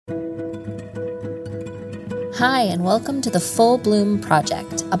Hi, and welcome to the Full Bloom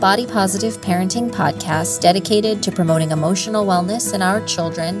Project, a body-positive parenting podcast dedicated to promoting emotional wellness in our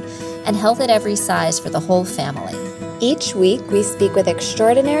children and health at every size for the whole family. Each week, we speak with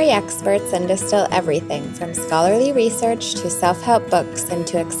extraordinary experts and distill everything from scholarly research to self-help books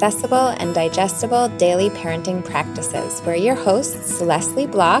into accessible and digestible daily parenting practices. We're your hosts, Leslie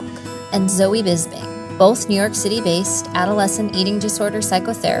Block and Zoe Bisbing, both New York City-based adolescent eating disorder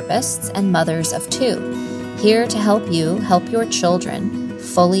psychotherapists and mothers of two, here to help you help your children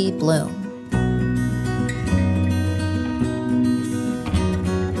fully bloom.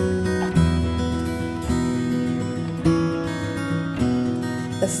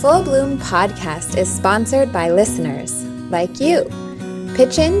 The Full Bloom podcast is sponsored by listeners like you.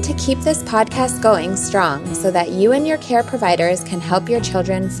 Pitch in to keep this podcast going strong so that you and your care providers can help your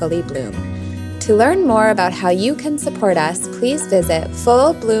children fully bloom. To learn more about how you can support us, please visit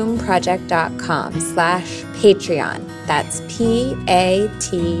fullbloomproject.com/Patreon. That's Patreon.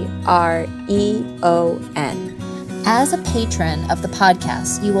 As a patron of the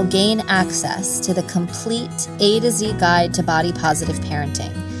podcast, you will gain access to the complete A to Z guide to body-positive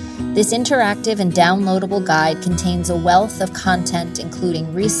parenting. This interactive and downloadable guide contains a wealth of content,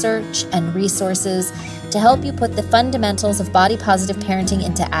 including research and resources to help you put the fundamentals of body-positive parenting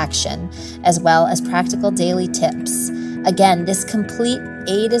into action, as well as practical daily tips. Again, this complete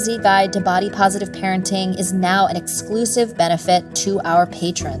A to Z guide to body-positive parenting is now an exclusive benefit to our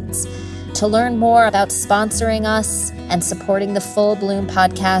patrons. To learn more about sponsoring us and supporting the Full Bloom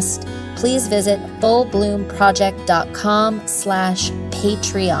podcast, please visit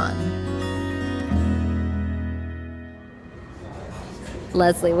fullbloomproject.com/Patreon.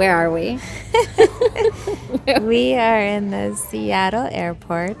 Leslie, where are we? We are in the Seattle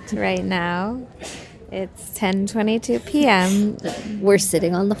airport right now. It's 10:22 p.m. We're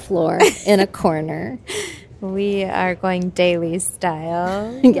sitting on the floor in a corner. We are going daily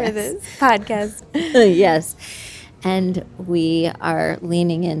style for this podcast. Yes. And we are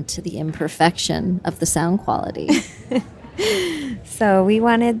leaning into the imperfection of the sound quality. So we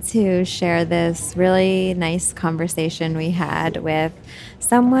wanted to share this really nice conversation we had with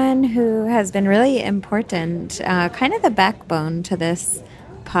someone who has been really important, kind of the backbone to this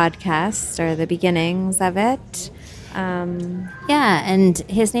podcast or the beginnings of it. And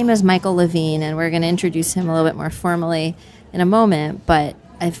his name is Michael Levine, and we're going to introduce him a little bit more formally in a moment. But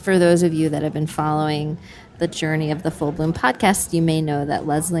for those of you that have been following the journey of the Full Bloom podcast, you may know that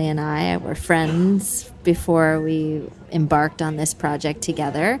Leslie and I were friends before we embarked on this project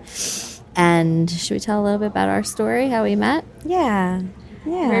together. And should we tell a little bit about our story, how we met? Yeah.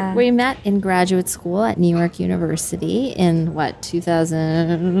 We met in graduate school at New York University in,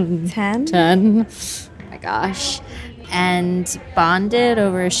 2010? 10. Oh, my gosh. And bonded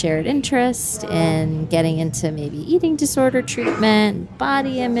over a shared interest in getting into maybe eating disorder treatment,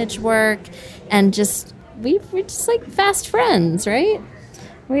 body image work, and we're just like fast friends, right?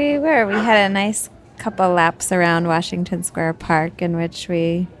 We were. We had a nice couple laps around Washington Square Park in which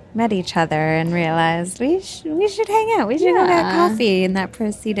we met each other and realized we should hang out. We should go get coffee. And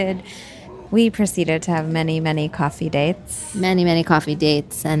we proceeded to have many, many coffee dates. Many, many coffee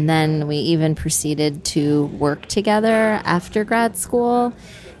dates. And then we even proceeded to work together after grad school.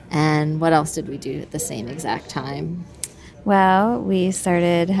 And what else did we do at the same exact time? Well, we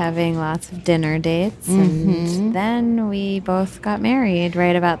started having lots of dinner dates, and then we both got married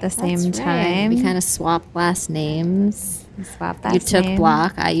right about the same time. We kind of swapped last names. You took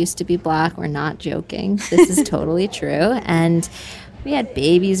Block. I used to be Block. We're not joking. This is totally true. And we had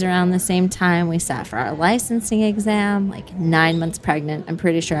babies around the same time. We sat for our licensing exam, 9 months pregnant. I'm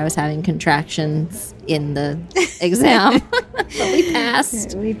pretty sure I was having contractions in the exam. But we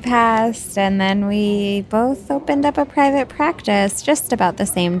passed. We passed, and then we both opened up a private practice just about the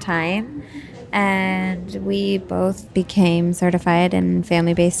same time. And we both became certified in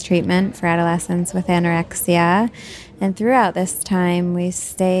family-based treatment for adolescents with anorexia. And throughout this time, we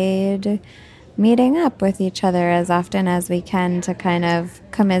stayed meeting up with each other as often as we can to kind of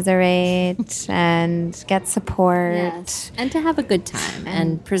commiserate and get support. Yes. And to have a good time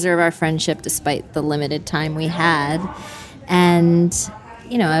and preserve our friendship despite the limited time we had. And,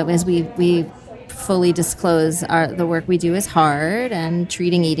 as we fully disclose, the work we do is hard, and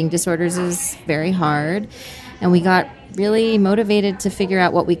treating eating disorders is very hard. And we got really motivated to figure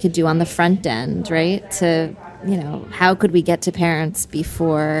out what we could do on the front end, right? To, how could we get to parents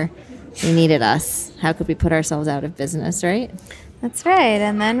before they needed us? How could we put ourselves out of business, right? That's right.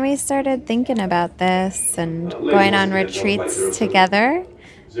 And then we started thinking about this and going on retreats together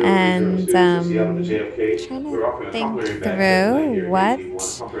and trying to think through what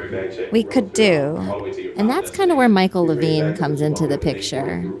we could do. And that's kind of where Michael Levine comes into the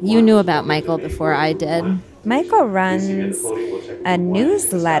picture. You knew about Michael before I did. Michael runs a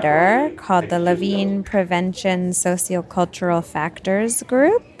newsletter called the Levine Prevention Sociocultural Factors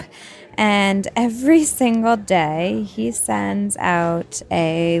Group. And every single day, he sends out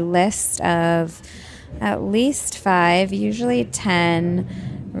a list of at least 5, usually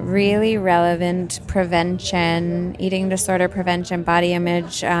 10, really relevant prevention, eating disorder prevention, body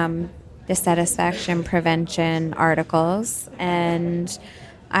image dissatisfaction prevention articles. And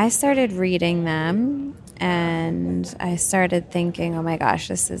I started reading them, and I started thinking, oh my gosh,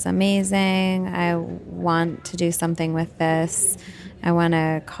 this is amazing. I want to do something with this. I want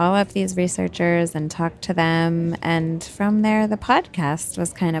to call up these researchers and talk to them. And from there, the podcast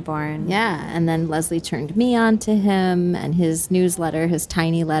was kind of born. Yeah. And then Leslie turned me on to him and his newsletter, his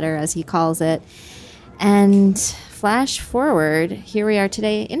tiny letter, as he calls it. And flash forward, here we are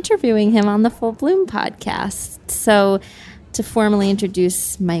today interviewing him on the Full Bloom podcast. So to formally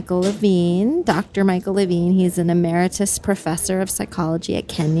introduce Michael Levine, Dr. Michael Levine, he's an emeritus professor of psychology at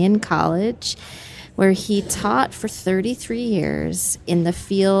Kenyon College, where he taught for 33 years in the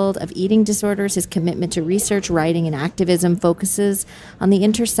field of eating disorders. His commitment to research, writing, and activism focuses on the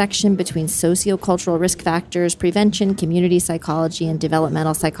intersection between sociocultural risk factors, prevention, community psychology, and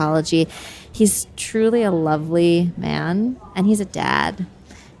developmental psychology. He's truly a lovely man, and he's a dad.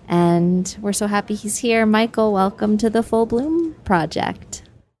 And we're so happy he's here. Michael, welcome to the Full Bloom Project.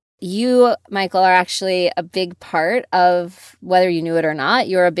 You, Michael, are actually a big part of, whether you knew it or not,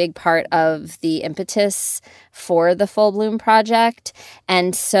 you're a big part of the impetus for the Full Bloom Project.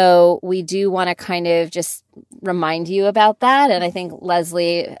 And so we do want to kind of just remind you about that. And I think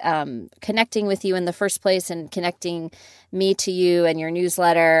Leslie, connecting with you in the first place and connecting me to you and your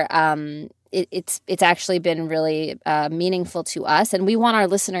newsletter, it's actually been really meaningful to us. And we want our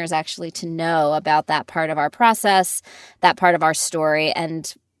listeners actually to know about that part of our process, that part of our story,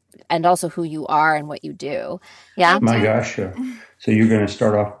 and also who you are and what you do. Yeah. My gosh. So you're going to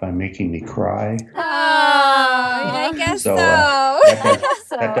start off by making me cry? Oh, I guess so.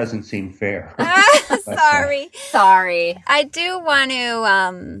 That doesn't seem fair. Sorry. I do want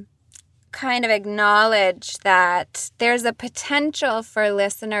to kind of acknowledge that there's a potential for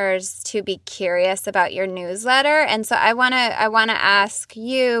listeners to be curious about your newsletter. And so I want to ask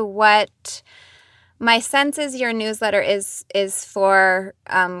you what... My sense is your newsletter is for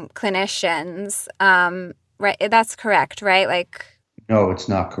clinicians, right? That's correct, right? Like, no, it's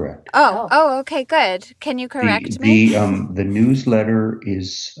not correct. Oh, okay, good. Can you correct me? The newsletter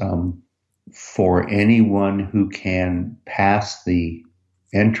is for anyone who can pass the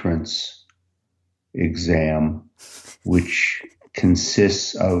entrance exam, which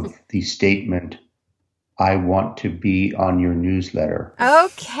consists of the statement, I want to be on your newsletter.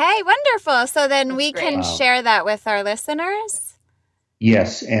 Okay, wonderful. So then That's we great. can share that with our listeners?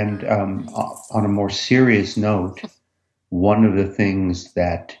 Yes, and on a more serious note, one of the things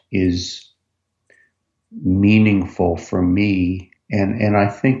that is meaningful for me, and I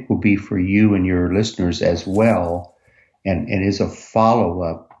think will be for you and your listeners as well, and is a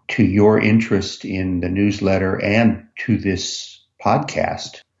follow-up to your interest in the newsletter and to this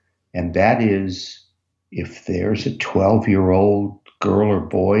podcast, and that is, if there's a 12-year-old girl or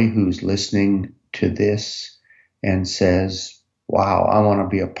boy who's listening to this and says, wow, I want to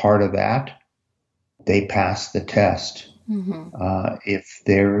be a part of that, they pass the test. Mm-hmm. If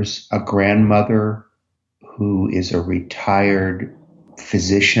there's a grandmother who is a retired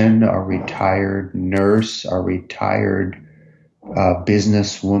physician, a retired nurse, a retired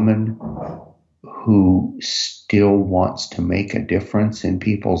businesswoman who still wants to make a difference in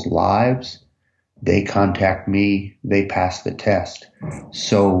people's lives, they contact me, they pass the test.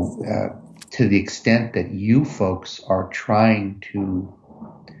 So to the extent that you folks are trying to,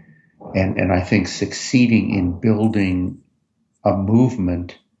 and I think succeeding in building a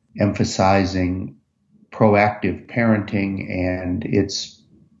movement emphasizing proactive parenting and its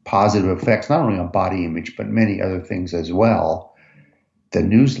positive effects, not only on body image, but many other things as well, the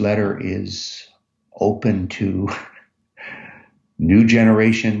newsletter is open to new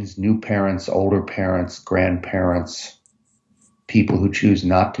generations, new parents, older parents, grandparents, people who choose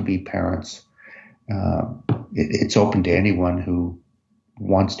not to be parents. It's open to anyone who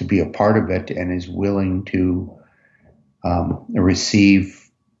wants to be a part of it and is willing to receive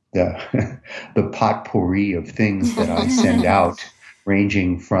the potpourri of things that I send out,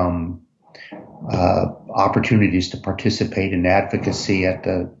 ranging from opportunities to participate in advocacy at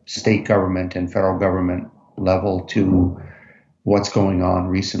the state government and federal government level to what's going on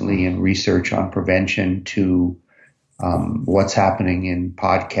recently in research on prevention to what's happening in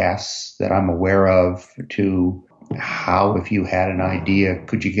podcasts that I'm aware of, to how, if you had an idea,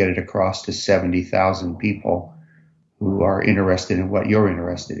 could you get it across to 70,000 people who are interested in what you're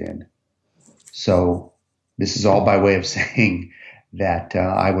interested in? So this is all by way of saying that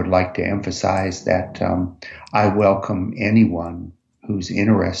I would like to emphasize that I welcome anyone who's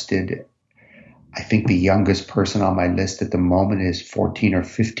interested. I think the youngest person on my list at the moment is 14 or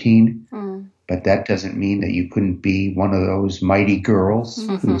 15. But that doesn't mean that you couldn't be one of those mighty girls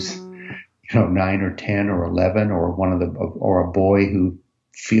who's, 9 or 10 or 11, or or a boy who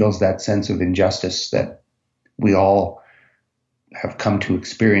feels that sense of injustice that we all have come to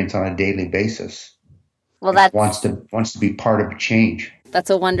experience on a daily basis. Well, that wants to be part of a change. That's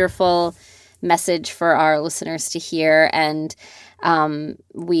a wonderful message for our listeners to hear, and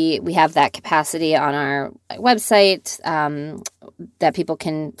we have that capacity on our website that people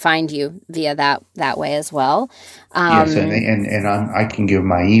can find you via that way as well. Yes, and I can give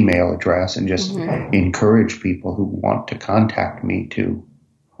my email address and just encourage people who want to contact me to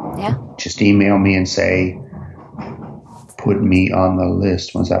just email me and say, put me on the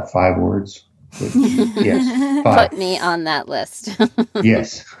list. Was that 5 words? Yes, 5. Put me on that list.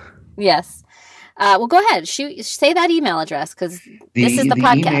 Yes. Yes. Well, go ahead. Say that email address, because this is the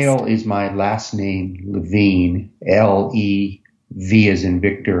podcast. The email is my last name, Levine, L-E-V as in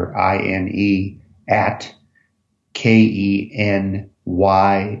Victor, I-N-E, at K-E-N-Y-O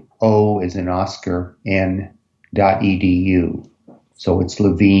as in Oscar, N.edu. So it's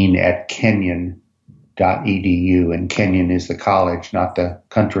Levine at Kenyon.edu, and Kenyon is the college, not the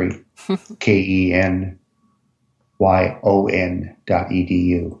country, Kenyon.edu.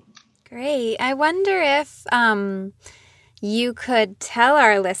 Great. I wonder if you could tell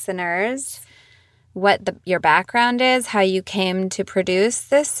our listeners what your background is, how you came to produce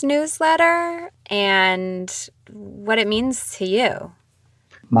this newsletter, and what it means to you.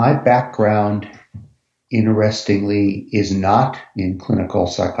 My background, interestingly, is not in clinical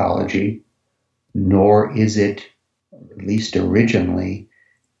psychology, nor is it, at least originally,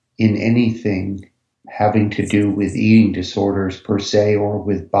 in anything having to do with eating disorders per se, or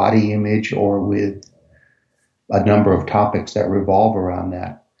with body image, or with a number of topics that revolve around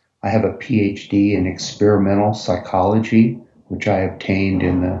that. I have a PhD in experimental psychology, which I obtained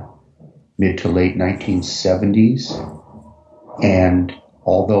in the mid to late 1970s. And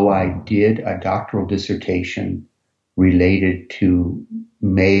although I did a doctoral dissertation related to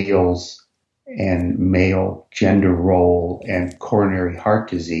males and male gender role and coronary heart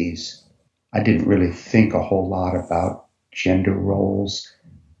disease, I didn't really think a whole lot about gender roles.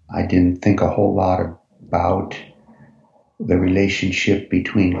 I didn't think a whole lot about the relationship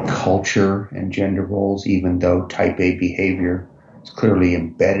between culture and gender roles, even though type A behavior is clearly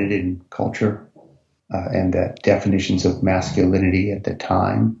embedded in culture and the definitions of masculinity at the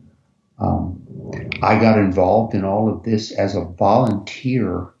time. I got involved in all of this as a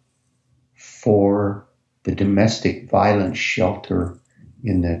volunteer for the domestic violence shelter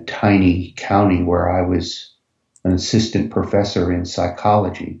in the tiny county where I was an assistant professor in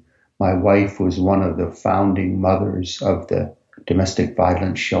psychology. My wife was one of the founding mothers of the domestic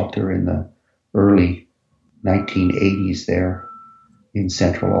violence shelter in the early 1980s there in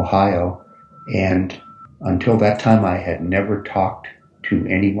central Ohio. And until that time, I had never talked to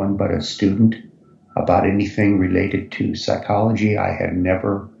anyone but a student about anything related to psychology. I had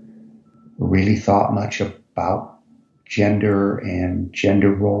never really thought much about gender and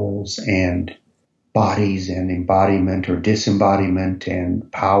gender roles and bodies and embodiment or disembodiment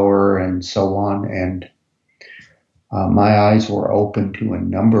and power and so on. And my eyes were open to a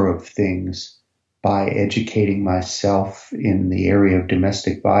number of things by educating myself in the area of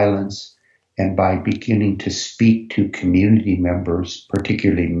domestic violence and by beginning to speak to community members,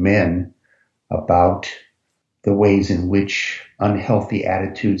 particularly men, about the ways in which unhealthy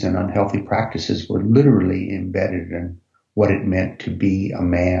attitudes and unhealthy practices were literally embedded in what it meant to be a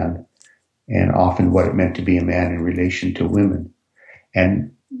man, and often what it meant to be a man in relation to women.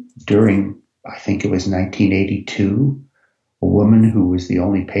 And during, I think it was 1982, a woman who was the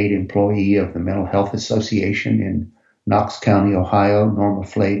only paid employee of the Mental Health Association in Knox County, Ohio, Norma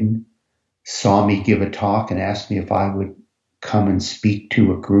Flayton, saw me give a talk and asked me if I would come and speak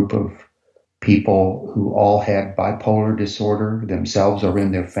to a group of people who all had bipolar disorder themselves or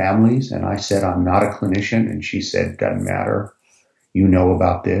in their families. And I said, I'm not a clinician. And she said, doesn't matter. You know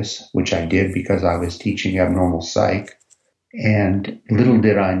about this, which I did because I was teaching abnormal psych. And little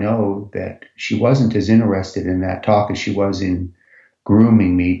did I know that she wasn't as interested in that talk as she was in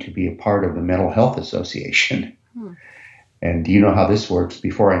grooming me to be a part of the Mental Health Association. And you know how this works.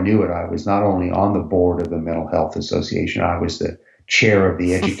 Before I knew it, I was not only on the board of the Mental Health Association, I was the chair of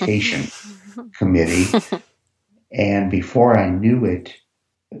the education committee. And before I knew it,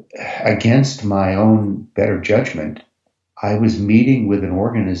 against my own better judgment, I was meeting with an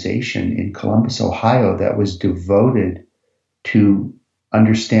organization in Columbus, Ohio that was devoted to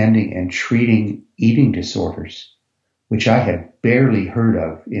understanding and treating eating disorders, which I had barely heard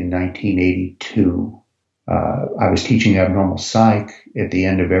of in 1982. I was teaching abnormal psych. At the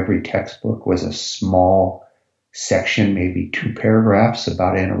end of every textbook was a small section, maybe 2 paragraphs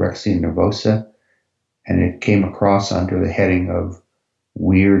about anorexia nervosa. And it came across under the heading of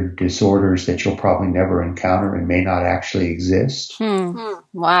weird disorders that you'll probably never encounter and may not actually exist.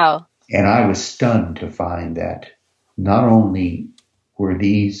 Wow. And I was stunned to find that not only were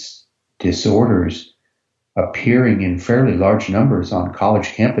these disorders appearing in fairly large numbers on college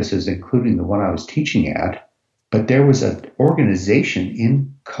campuses, including the one I was teaching at, but there was an organization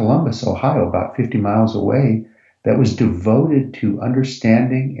in Columbus, Ohio, about 50 miles away, that was devoted to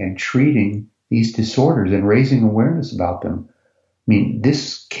understanding and treating these disorders and raising awareness about them. I mean,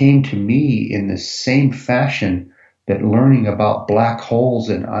 this came to me in the same fashion that learning about black holes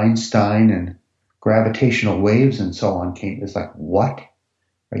and Einstein and gravitational waves and so on came. It's like, what?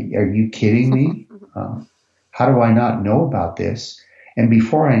 Are you kidding me? How do I not know about this? And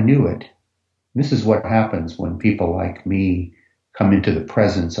before I knew it, this is what happens when people like me come into the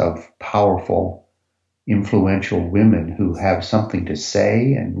presence of powerful, influential women who have something to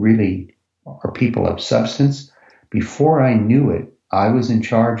say and really are people of substance. Before I knew it, I was in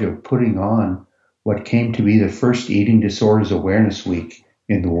charge of putting on what came to be the first Eating Disorders Awareness Week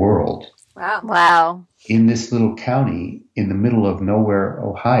in the world. Wow. In this little county in the middle of nowhere,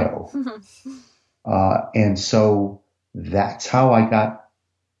 Ohio. And so that's how I got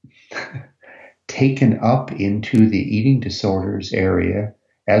taken up into the eating disorders area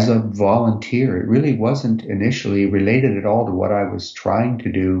as a volunteer. It really wasn't initially related at all to what I was trying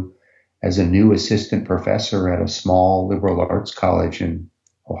to do as a new assistant professor at a small liberal arts college in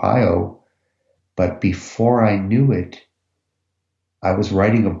Ohio. But before I knew it, I was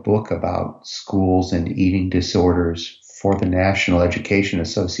writing a book about schools and eating disorders for the National Education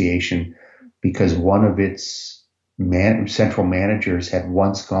Association because one of its central managers had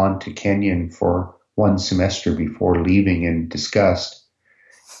once gone to Kenyon for one semester before leaving in disgust.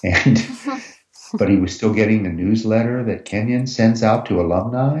 But he was still getting the newsletter that Kenyon sends out to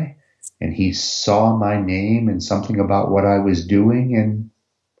alumni. And he saw my name and something about what I was doing and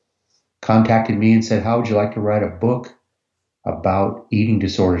contacted me and said, how would you like to write a book about eating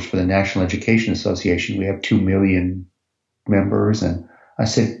disorders for the National Education Association? We have 2 million members. And I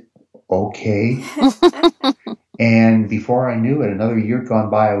said, okay. And before I knew it, another year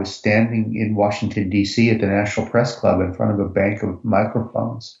gone by, I was standing in Washington, D.C. at the National Press Club in front of a bank of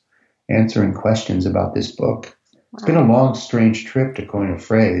microphones, answering questions about this book. It's been a long, strange trip, to coin a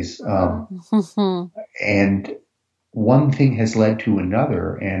phrase. And one thing has led to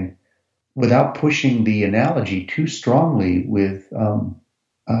another. And without pushing the analogy too strongly with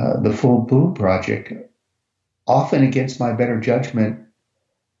the Full Bloom Project, often against my better judgment,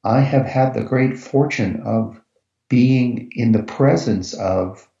 I have had the great fortune of being in the presence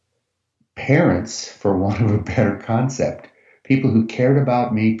of parents, for want of a better concept, people who cared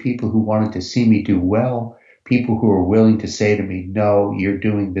about me, people who wanted to see me do well, people who were willing to say to me, no, you're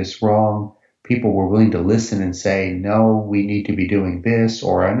doing this wrong. People were willing to listen and say, no, we need to be doing this,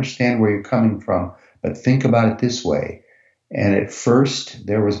 or I understand where you're coming from, but think about it this way. And at first,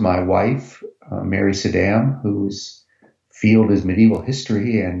 there was my wife, Mary Saddam, whose field is medieval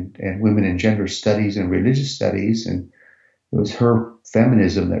history and women and gender studies and religious studies. And it was her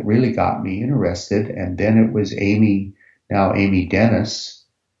feminism that really got me interested. And then it was Amy Dennis,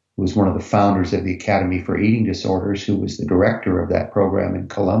 who was one of the founders of the Academy for Eating Disorders, who was the director of that program in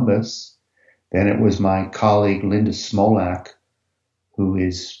Columbus. Then it was my colleague, Linda Smolak, who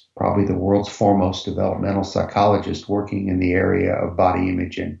is probably the world's foremost developmental psychologist working in the area of body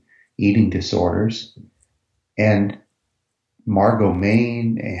image and eating disorders. And Margot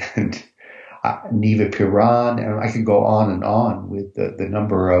Main and Neva Piran, and I could go on and on with the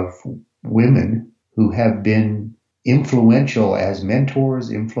number of women who have been influential as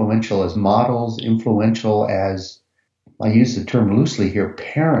mentors, influential as models, influential as, I use the term loosely here,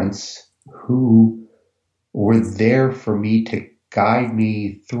 parents who were there for me to guide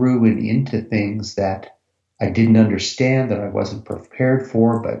me through and into things that I didn't understand, that I wasn't prepared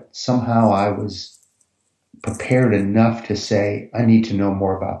for, but somehow I was prepared enough to say, I need to know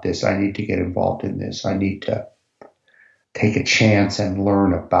more about this. I need to get involved in this. I need to take a chance and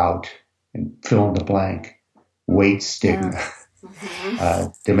learn about and fill in the blank weight stigma,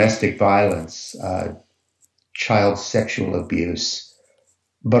 domestic violence, child sexual abuse,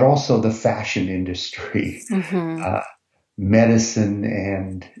 but also the fashion industry, medicine,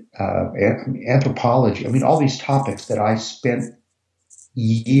 and anthropology. I mean, all these topics that I spent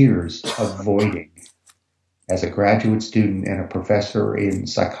years avoiding as a graduate student and a professor in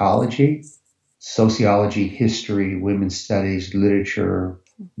psychology, sociology, history, women's studies, literature,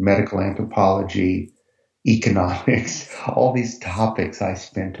 medical anthropology, economics, all these topics I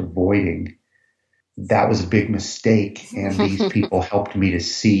spent avoiding. That was a big mistake. And these people helped me to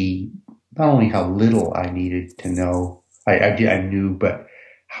see not only how little I needed to know, I knew, but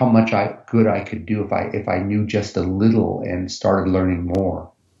how much good I could do if I knew just a little and started learning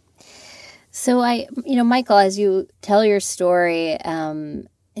more. So Michael, as you tell your story,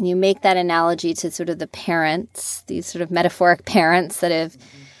 and you make that analogy to sort of the parents, these sort of metaphoric parents that have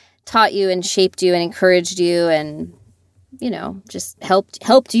taught you and shaped you and encouraged you and, just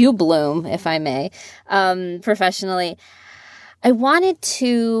helped you bloom, if I may, professionally. I wanted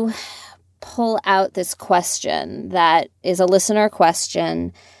to pull out this question that is a listener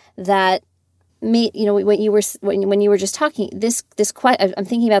question that when you were just talking, I'm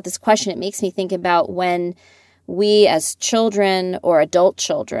thinking about this question. It makes me think about when we as children or adult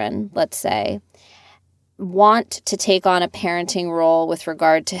children, let's say, want to take on a parenting role with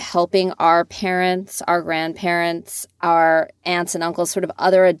regard to helping our parents, our grandparents, our aunts and uncles, sort of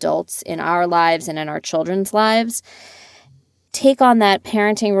other adults in our lives and in our children's lives, take on that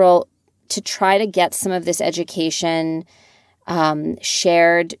parenting role to try to get some of this education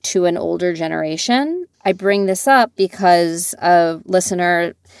shared to an older generation. I bring this up because a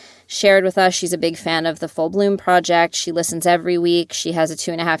listener shared with us, she's a big fan of the Full Bloom Project. She listens every week. She has a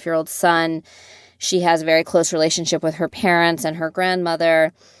 2.5-year-old son. She has a very close relationship with her parents and her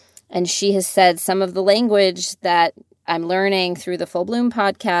grandmother. And she has said some of the language that I'm learning through the Full Bloom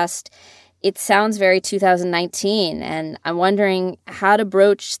podcast, it sounds very 2019. And I'm wondering how to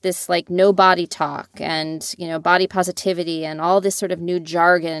broach this no body talk and, body positivity and all this sort of new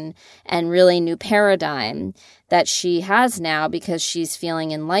jargon and really new paradigm that she has now because she's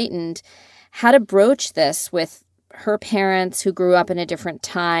feeling enlightened, how to broach this with her parents who grew up in a different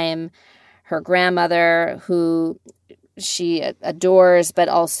time, her grandmother who she adores, but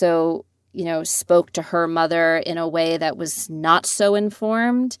also, spoke to her mother in a way that was not so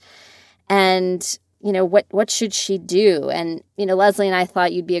informed. And, what should she do? And, Leslie and I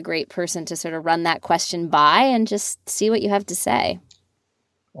thought you'd be a great person to sort of run that question by and just see what you have to say.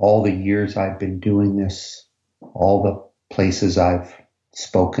 All the years I've been doing this, all the places I've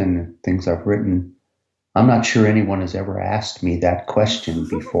spoken, things I've written, I'm not sure anyone has ever asked me that question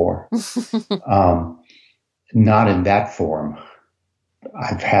before. Not in that form.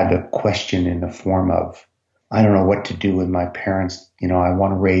 I've had a question in the form of, I don't know what to do with my parents. I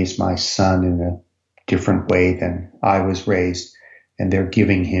want to raise my son in a different way than I was raised. And they're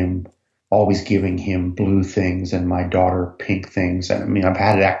always giving him blue things and my daughter pink things. I mean, I've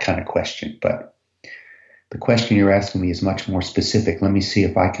had that kind of question, but the question you're asking me is much more specific. Let me see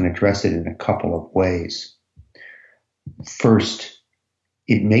if I can address it in a couple of ways. First,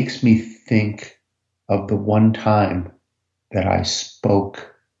 it makes me think of the one time that I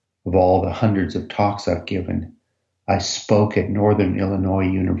spoke of all the hundreds of talks I've given. I spoke at Northern Illinois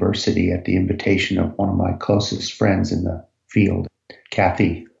University at the invitation of one of my closest friends in the field,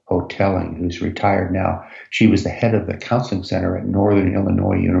 Kathy Hotelling, who's retired now. She was the head of the counseling center at Northern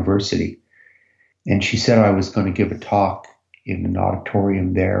Illinois University. And she said I was going to give a talk in an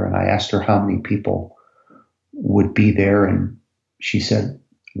auditorium there. And I asked her how many people would be there. And she said,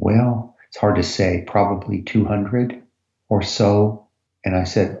 well, it's hard to say, probably 200 or so. And I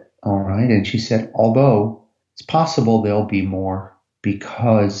said, all right. And she said, although it's possible there'll be more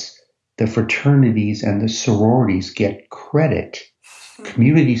because the fraternities and the sororities get credit,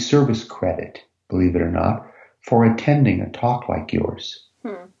 community service credit, believe it or not, for attending a talk like yours.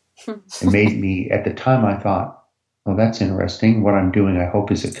 It made me, at the time I thought, oh, that's interesting. What I'm doing, I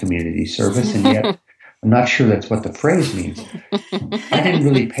hope, is a community service. And yet I'm not sure that's what the phrase means. I didn't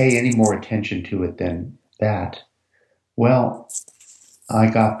really pay any more attention to it than that. Well, I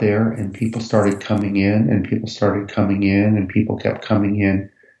got there and people started coming in and people started coming in and people kept coming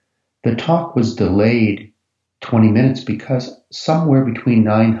in. The talk was delayed 20 minutes because somewhere between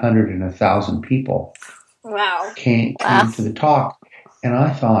 900 and 1,000 people came to the talk. And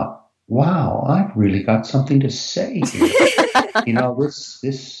I thought, wow, I've really got something to say here.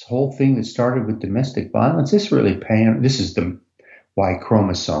 This whole thing that started with domestic violence, this is the Y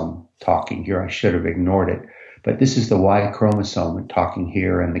chromosome talking here. I should have ignored it. But this is the Y chromosome talking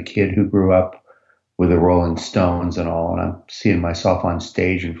here, and the kid who grew up with the Rolling Stones and all, and I'm seeing myself on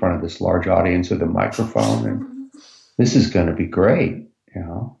stage in front of this large audience with a microphone, and this is going to be great.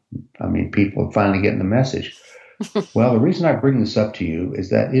 I mean, people are finally getting the message. Well, the reason I bring this up to you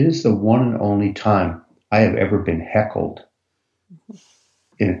is that it is the one and only time I have ever been heckled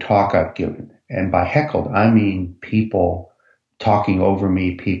in a talk I've given. And by heckled, I mean people talking over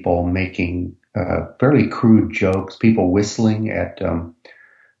me, people making fairly crude jokes, people whistling at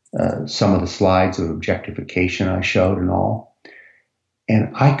some of the slides of objectification I showed and all.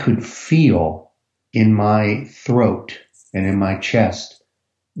 And I could feel in my throat and in my chest,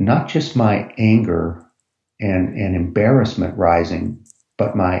 not just my anger and embarrassment rising,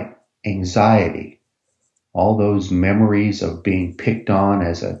 but my anxiety, all those memories of being picked on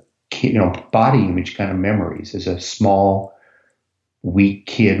as a kid, body image kind of memories as a small, weak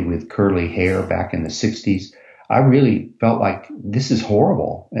kid with curly hair back in the 60s. I really felt like this is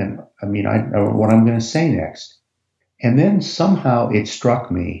horrible. And I mean, I know what I'm going to say next. And then somehow it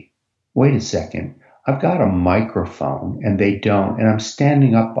struck me, wait a second, I've got a microphone and they don't, and I'm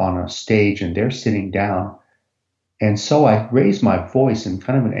standing up on a stage and they're sitting down. And so I raised my voice in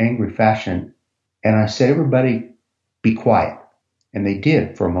kind of an angry fashion, and I said, everybody be quiet. And they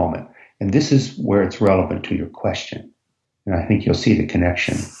did for a moment. And this is where it's relevant to your question. And I think you'll see the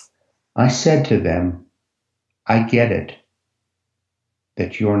connection. I said to them, I get it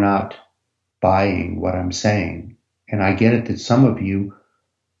that you're not buying what I'm saying. And I get it that some of you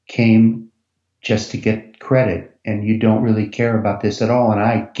came just to get credit and you don't really care about this at all. And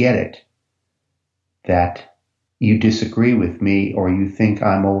I get it that you disagree with me or you think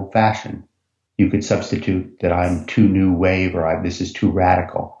I'm old-fashioned. You could substitute that I'm too new wave or this is too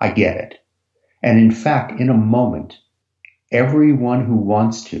radical. I get it. And in fact, in a moment, everyone who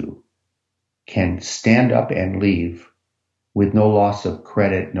wants to can stand up and leave with no loss of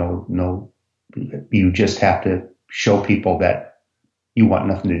credit. No, you just have to show people that you want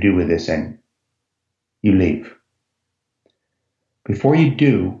nothing to do with this and you leave. Before you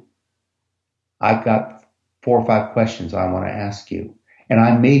do, I've got 4 or 5 questions I want to ask you. And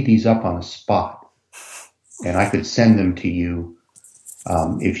I made these up on the spot. And I could send them to you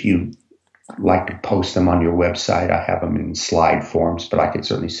if you like to post them on your website. I have them in slide forms, but I could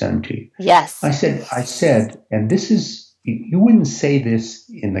certainly send them to you. Yes. I said, and this is, you wouldn't say this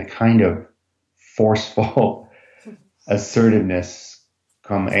in the kind of forceful assertiveness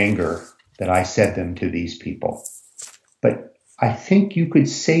come anger that I said them to these people. But I think you could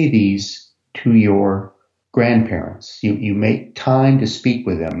say these to your grandparents. You make time to speak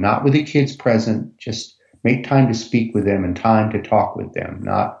with them, not with the kids present, just make time to speak with them and time to talk with them,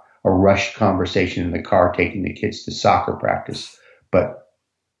 not a rushed conversation in the car taking the kids to soccer practice, but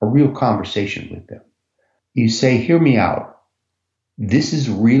a real conversation with them. You say, hear me out. This is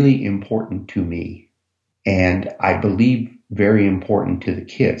really important to me, and I believe very important to the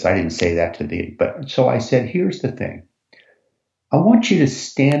kids. I didn't say that but so I said, here's the thing. I want you to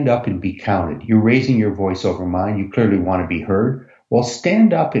stand up and be counted. You're raising your voice over mine. You clearly want to be heard. Well,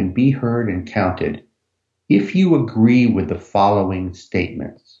 stand up and be heard and counted if you agree with the following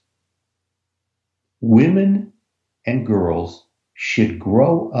statements. Women and girls should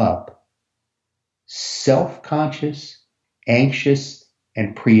grow up self-conscious, anxious,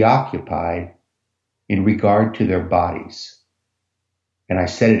 and preoccupied in regard to their bodies. And I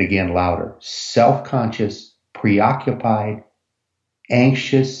said it again louder. Self-conscious, preoccupied,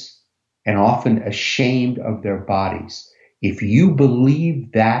 anxious, and often ashamed of their bodies. If you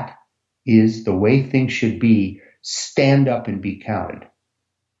believe that is the way things should be, stand up and be counted.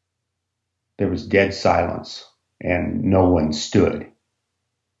 There was dead silence, and no one stood.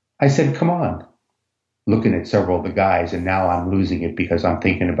 I said, come on. Looking at several of the guys, and now I'm losing it because I'm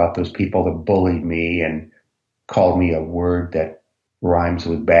thinking about those people that bullied me and called me a word that rhymes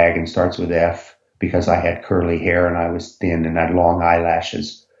with bag and starts with F, because I had curly hair and I was thin and had long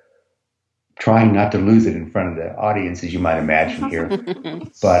eyelashes. Trying not to lose it in front of the audience, as you might imagine here.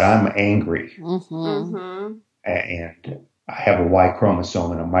 But I'm angry. Mm-hmm. And I have a Y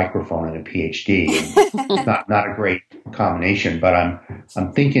chromosome and a microphone and a PhD. not a great combination, but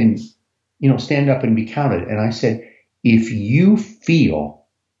I'm thinking, stand up and be counted. And I said, if you feel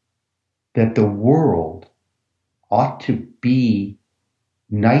that the world ought to be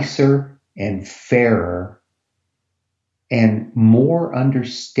nicer and fairer and more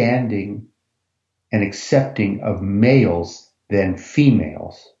understanding and accepting of males than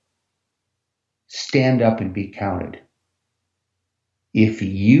females, stand up and be counted. If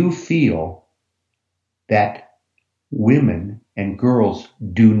you feel that women and girls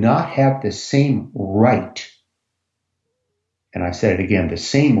do not have the same right, and I said it again, the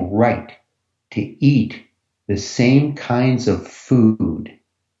same right to eat the same kinds of food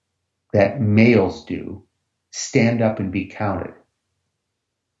that males do, stand up and be counted.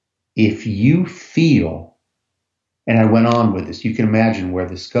 If you feel, and I went on with this, you can imagine where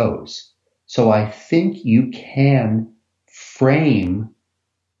this goes. So I think you can frame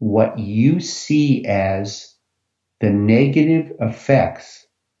what you see as the negative effects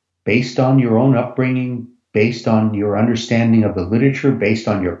based on your own upbringing, based on your understanding of the literature, based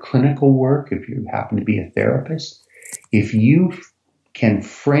on your clinical work, if you happen to be a therapist. If you can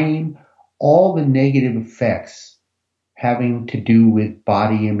frame all the negative effects having to do with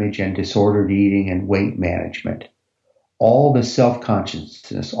body image and disordered eating and weight management, all the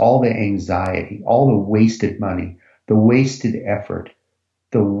self-consciousness, all the anxiety, all the wasted money, the wasted effort,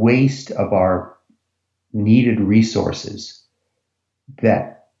 the waste of our needed resources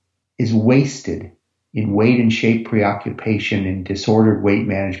that is wasted in weight and shape preoccupation, in disordered weight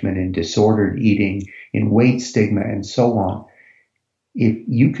management, in disordered eating, in weight stigma, and so on. If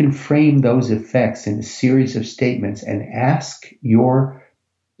you can frame those effects in a series of statements and ask your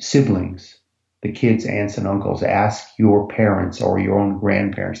siblings, the kids, aunts and uncles, ask your parents or your own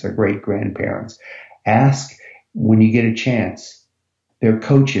grandparents, their great grandparents, ask when you get a chance, their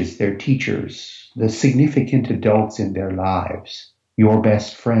coaches, their teachers, the significant adults in their lives, your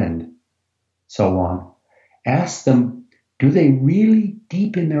best friend, so on. Ask them, do they really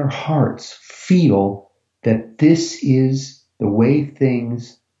deep in their hearts feel that this is the way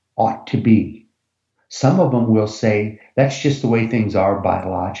things ought to be? Some of them will say, that's just the way things are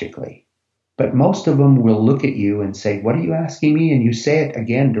biologically. But most of them will look at you and say, what are you asking me? And you say it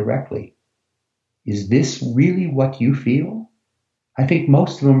again directly. Is this really what you feel? I think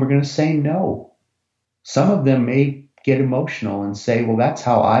most of them are going to say no. Some of them may get emotional and say, well, that's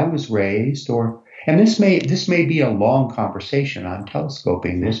how I was raised. And this may be a long conversation. I'm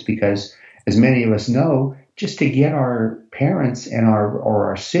telescoping this because, as many of us know, just to get our parents and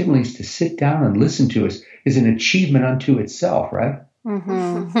our siblings to sit down and listen to us is an achievement unto itself, right?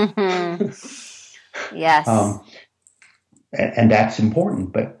 Mm-hmm. Yes. And that's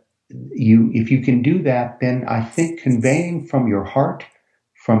important. But if you can do that, then I think conveying from your heart,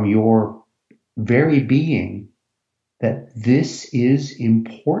 from your very being, that this is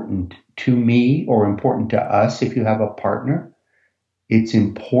important to me or important to us if you have a partner. It's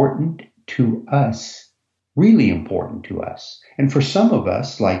important to us, really important to us. And for some of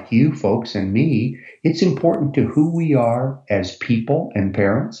us, like you folks and me, it's important to who we are as people and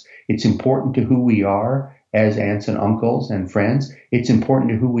parents. It's important to who we are as aunts and uncles and friends. It's important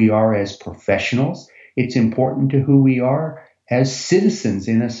to who we are as professionals. It's important to who we are as citizens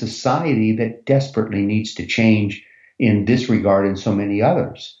in a society that desperately needs to change in this regard and so many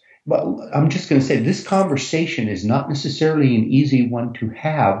others. But I'm just going to say this conversation is not necessarily an easy one to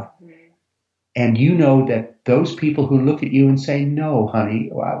have. And you know that those people who look at you and say, no, honey,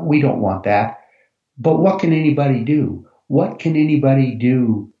 we don't want that. But what can anybody do? What can anybody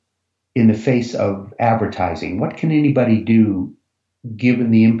do in the face of advertising? What can anybody do given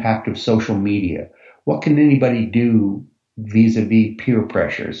the impact of social media? What can anybody do vis-a-vis peer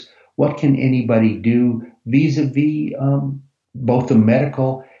pressures? What can anybody do vis-a-vis both the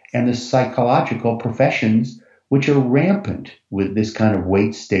medical and the psychological professions, which are rampant with this kind of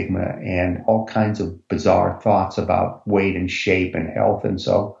weight stigma and all kinds of bizarre thoughts about weight and shape and health and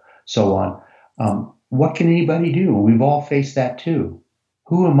so on. What can anybody do? We've all faced that too.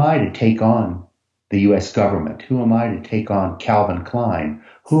 Who am I to take on the U.S. government? Who am I to take on Calvin Klein?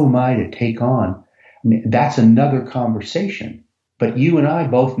 Who am I to take on? I mean, that's another conversation. But you and I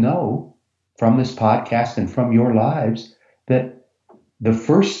both know from this podcast and from your lives that the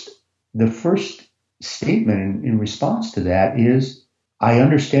first statement in response to that is, I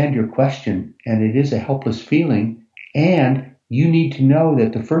understand your question and it is a helpless feeling. And you need to know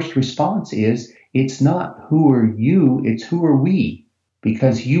that the first response is, it's not who are you, it's who are we,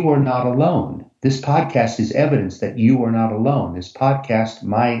 because you are not alone. This podcast is evidence that you are not alone. This podcast,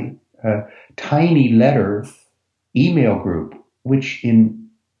 my tiny letter email group, which in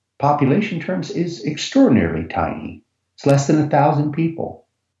population terms is extraordinarily tiny. It's less than 1,000 people.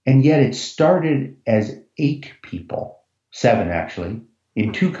 And yet it started as 8 people, 7 actually,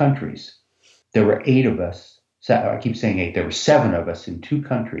 in 2 countries. There were 8 of us. I keep saying 8. There were 7 of us in 2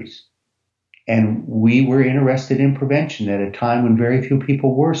 countries. And we were interested in prevention at a time when very few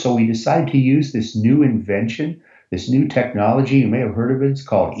people were. So we decided to use this new invention, this new technology. You may have heard of it. It's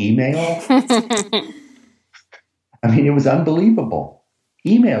called email. I mean, it was unbelievable.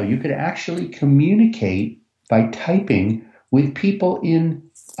 Email, you could actually communicate by typing with people in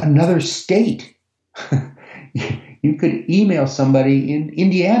another state. You could email somebody in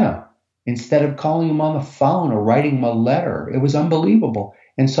Indiana instead of calling them on the phone or writing them a letter. It was unbelievable.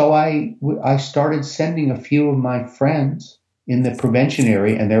 And so I started sending a few of my friends in the prevention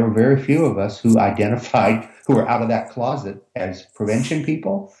area, and there were very few of us who identified, who were out of that closet as prevention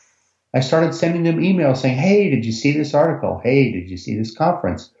people. I started sending them emails saying, hey, did you see this article? Hey, did you see this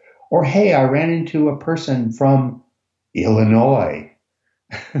conference? Or, hey, I ran into a person from Illinois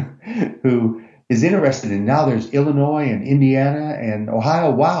who is interested in, now there's Illinois and Indiana and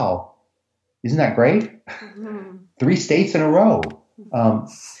Ohio. Wow. Isn't that great? Mm-hmm. 3 states in a row.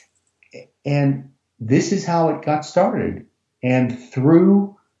 And this is how it got started. And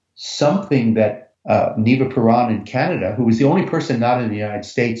through something that Neva Piran in Canada, who was the only person not in the United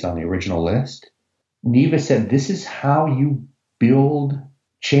States on the original list, Neva said, this is how you build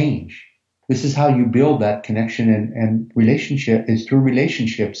change. This is how you build that connection and relationship, is through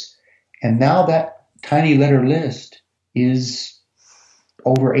relationships. And now that tiny letter list is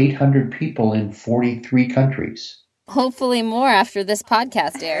over 800 people in 43 countries. Hopefully more after this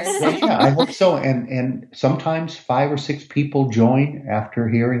podcast airs. Well, yeah, I hope so. And sometimes 5 or 6 people join after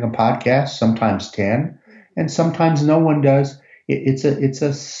hearing a podcast, sometimes 10, and sometimes no one does. It's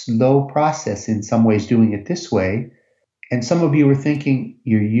a slow process in some ways doing it this way. And some of you are thinking,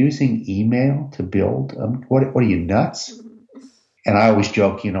 you're using email to build? What are you, nuts? And I always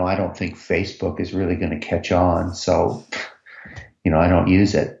joke, I don't think Facebook is really going to catch on. So, I don't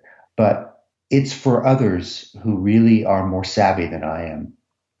use it. But it's for others who really are more savvy than I am,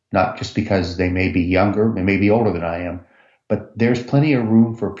 not just because they may be younger, they may be older than I am, but there's plenty of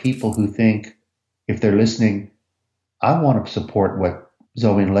room for people who think, if they're listening, I want to support what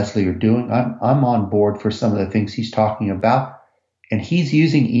Zoe and Leslie are doing. I'm on board for some of the things he's talking about, and he's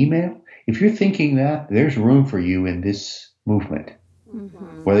using email. If you're thinking that, there's room for you in this movement.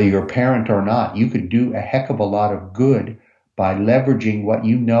 Mm-hmm. Whether you're a parent or not, you could do a heck of a lot of good by leveraging what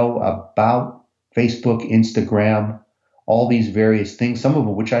you know about Facebook, Instagram, all these various things, some of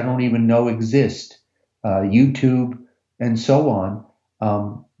them which I don't even know exist, YouTube, and so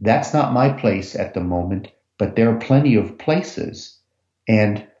on. That's not my place at the moment, but there are plenty of places.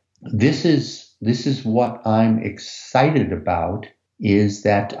 And this is what I'm excited about, is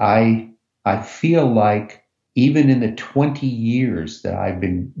that I feel like even in the 20 years that I've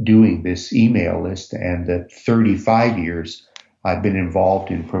been doing this email list and the 35 years I've been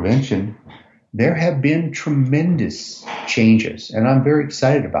involved in prevention, there have been tremendous changes, and I'm very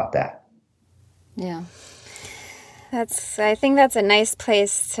excited about that. Yeah. I think that's a nice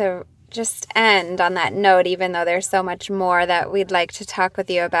place to just end on that note, even though there's so much more that we'd like to talk with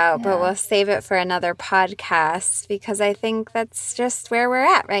you about, but we'll save it for another podcast, because I think that's just where we're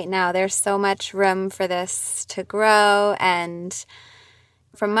at right now. There's so much room for this to grow, and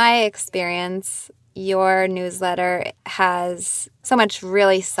from my experience, your newsletter has so much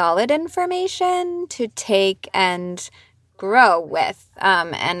really solid information to take and grow with.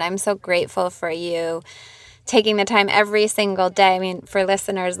 And I'm so grateful for you taking the time every single day. I mean, for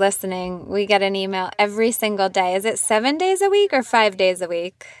listeners listening, we get an email every single day. Is it 7 days a week or 5 days a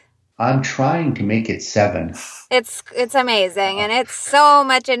week? I'm trying to make it 7. It's amazing. And it's so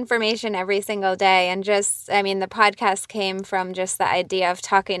much information every single day. And the podcast came from just the idea of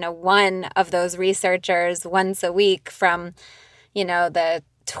talking to one of those researchers once a week from, the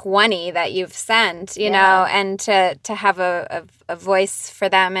 20 that you've sent, know, and to have a voice for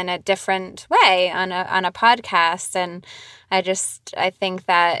them in a different way on a podcast. And I think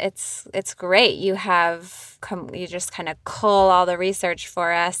that it's great. You just kind of cull all the research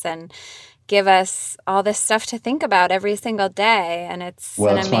for us and give us all this stuff to think about every single day. And it's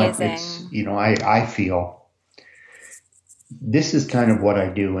amazing. I feel this is kind of what I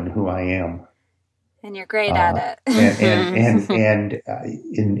do and who I am. And you're great at it. and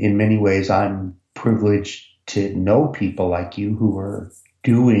in many ways, I'm privileged to know people like you who are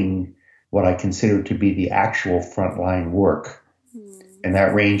doing what I consider to be the actual frontline work. And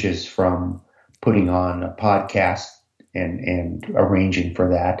that ranges from putting on a podcast and arranging for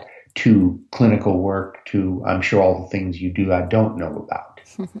that, to clinical work, to I'm sure all the things you do I don't know about.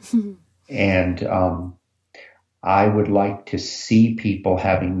 And I would like to see people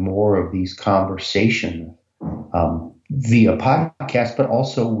having more of these conversations via podcast, but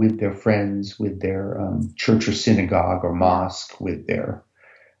also with their friends, with their church or synagogue or mosque, with their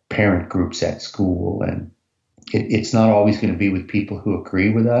parent groups at school. And it's not always going to be with people who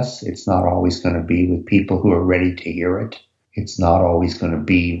agree with us. It's not always going to be with people who are ready to hear it. It's not always going to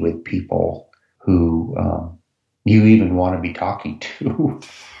be with people who you even want to be talking to.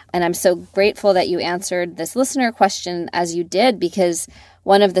 And I'm so grateful that you answered this listener question as you did, because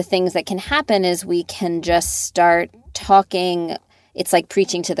one of the things that can happen is we can just start talking it's like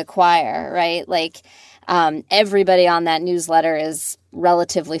preaching to the choir, right? Like everybody on that newsletter is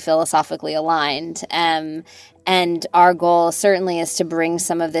relatively philosophically aligned. And our goal certainly is to bring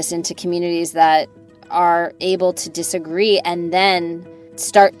some of this into communities that are able to disagree and then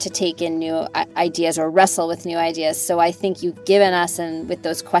start to take in new ideas or wrestle with new ideas. So I think you've given us, and with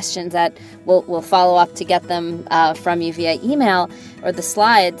those questions that we'll follow up to get them from you via email or the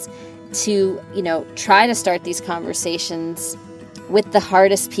slides, to, try to start these conversations with the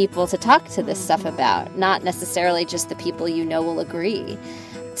hardest people to talk to this stuff about, not necessarily just the people will agree.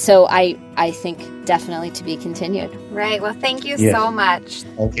 So I think definitely to be continued. Right. Well, thank you so much.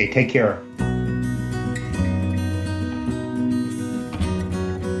 Okay, take care.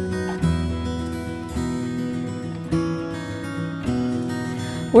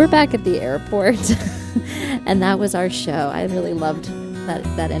 We're back at the airport, and that was our show. I really loved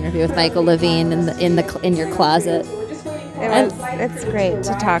that interview with Michael Levine in your closet. It's great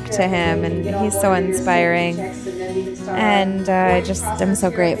to talk to him, and he's so inspiring. And I'm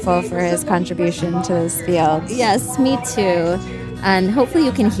so grateful for his contribution to this field. Yes, me too. And hopefully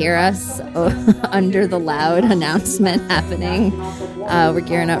you can hear us under the loud announcement happening. We're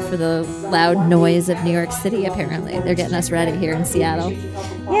gearing up for the loud noise of New York City, apparently. They're getting us ready here in Seattle.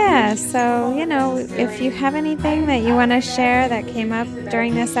 Yeah, so, if you have anything that you want to share that came up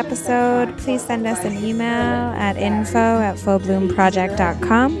during this episode, please send us an email at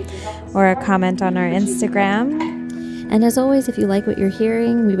info@fullbloomproject.com or a comment on our Instagram. And as always, if you like what you're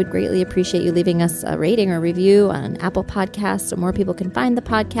hearing, we would greatly appreciate you leaving us a rating or review on Apple Podcasts so more people can find the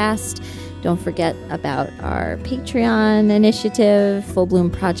podcast. Don't forget about our Patreon initiative,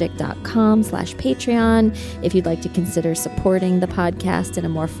 fullbloomproject.com/Patreon, if you'd like to consider supporting the podcast in a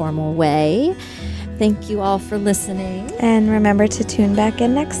more formal way. Thank you all for listening. And remember to tune back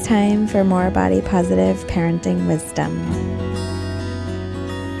in next time for more body positive parenting wisdom.